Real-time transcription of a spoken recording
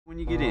When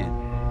you get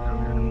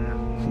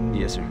in.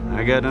 Yes, sir.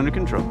 I got it under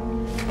control.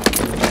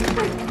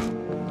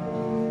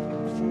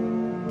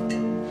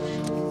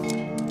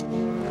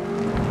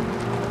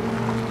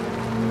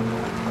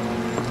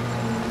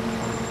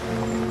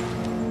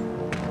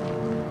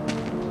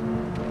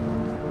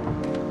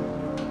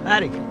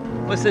 Howdy.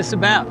 What's this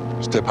about?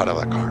 Step out of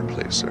the car,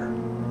 please, sir.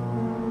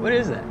 What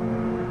is that?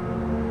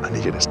 I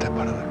need you to step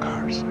out of the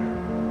car, sir.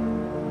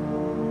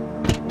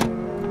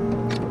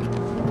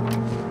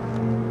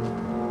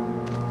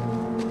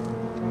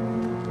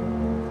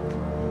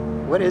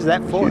 What is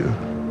that for?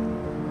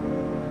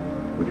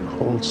 Would you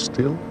hold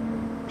still,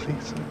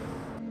 please, sir?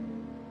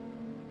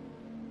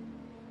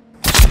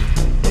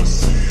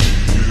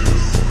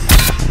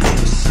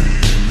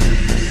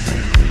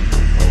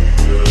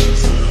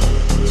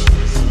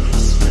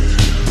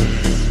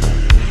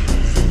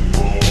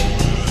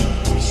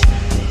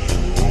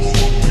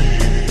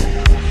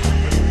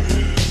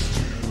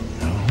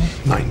 No,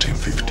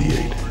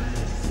 1958.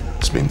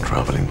 It's been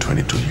traveling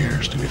 22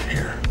 years to get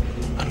here.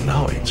 And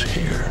now it's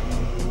here.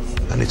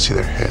 And it's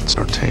either heads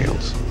or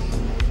tails.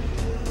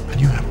 And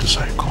you have to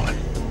call it.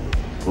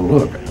 Well,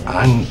 look,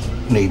 I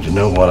need to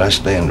know what I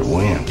stand to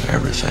win.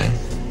 Everything.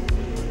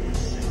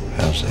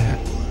 How's that?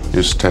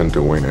 You stand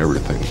to win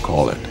everything,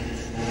 call it.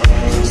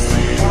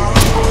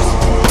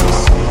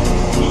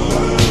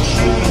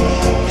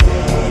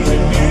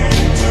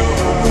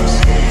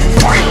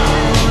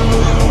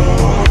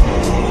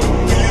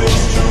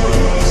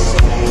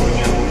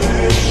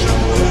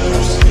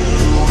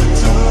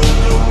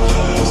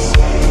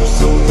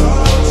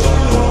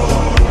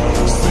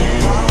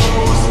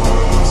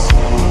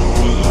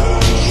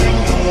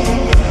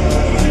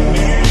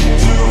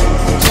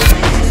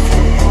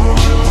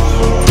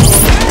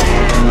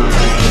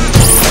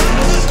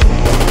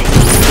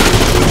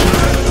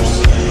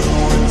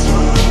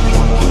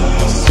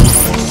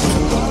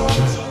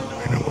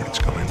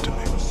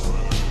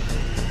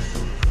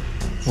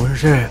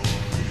 Where's that?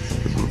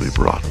 It will be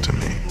brought to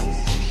me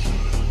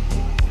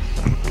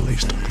and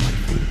placed at my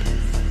feet.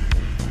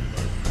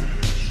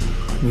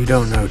 You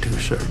don't know too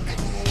certain.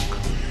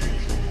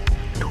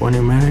 20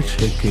 minutes,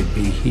 it could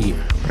be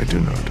here. I do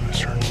know to a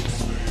certainty.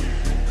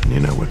 And you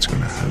know what's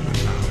going to happen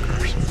now,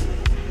 Carson.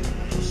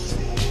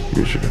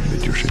 You should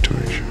admit your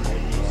situation.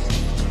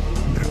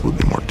 There will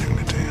be more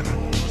dignity in it.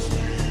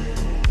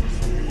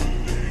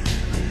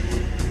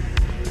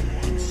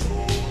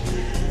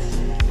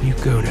 You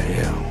go to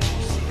hell.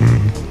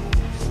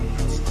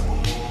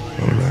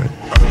 All right.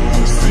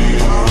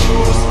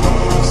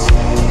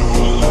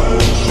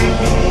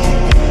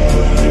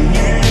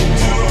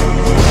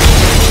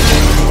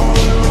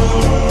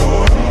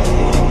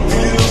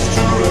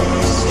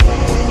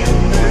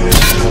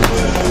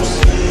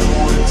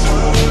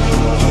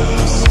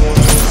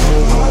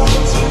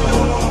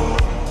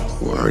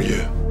 Who are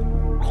you?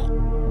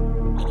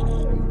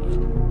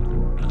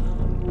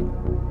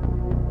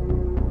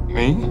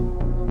 Me?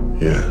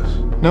 Yes.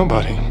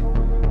 Nobody.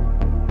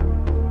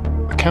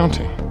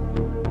 Accounting.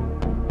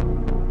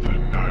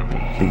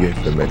 He gave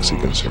the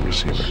Mexicans a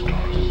receiver.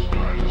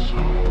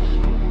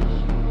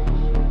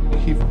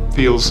 He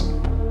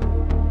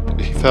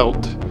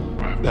felt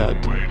that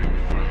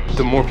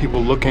the more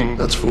people looking...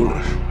 That's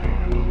foolish.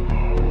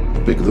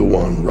 Pick the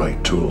one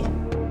right tool.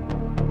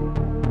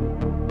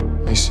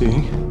 I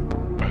see.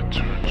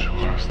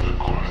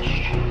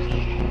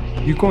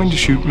 You going to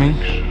shoot me?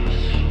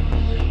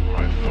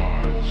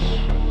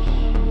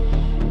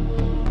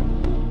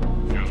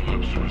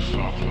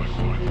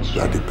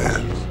 That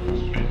depends.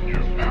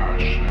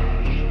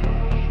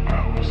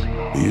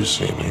 Do you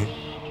see me?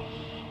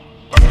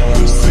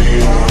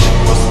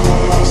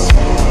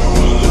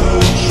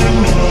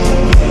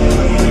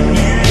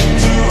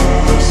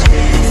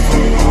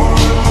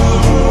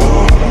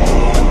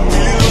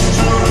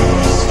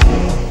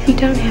 You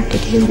don't have to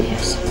do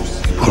this.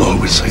 I'll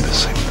always say the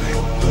same thing.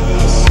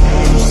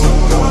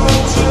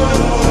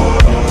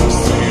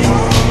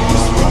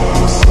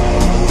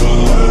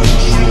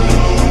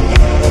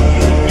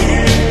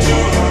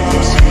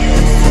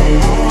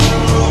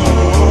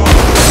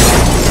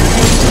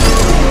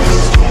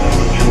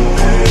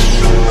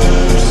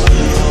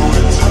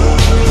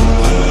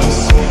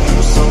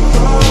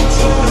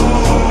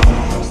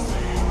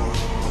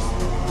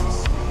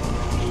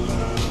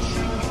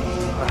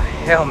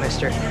 Hell,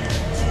 mister.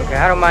 Okay,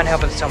 I don't mind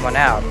helping someone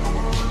out.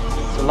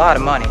 It's a lot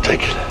of money.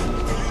 Take it.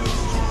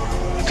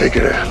 Take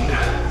it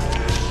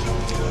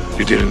and...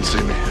 You didn't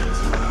see me.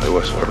 I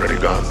was already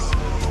gone.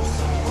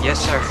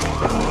 Yes, sir.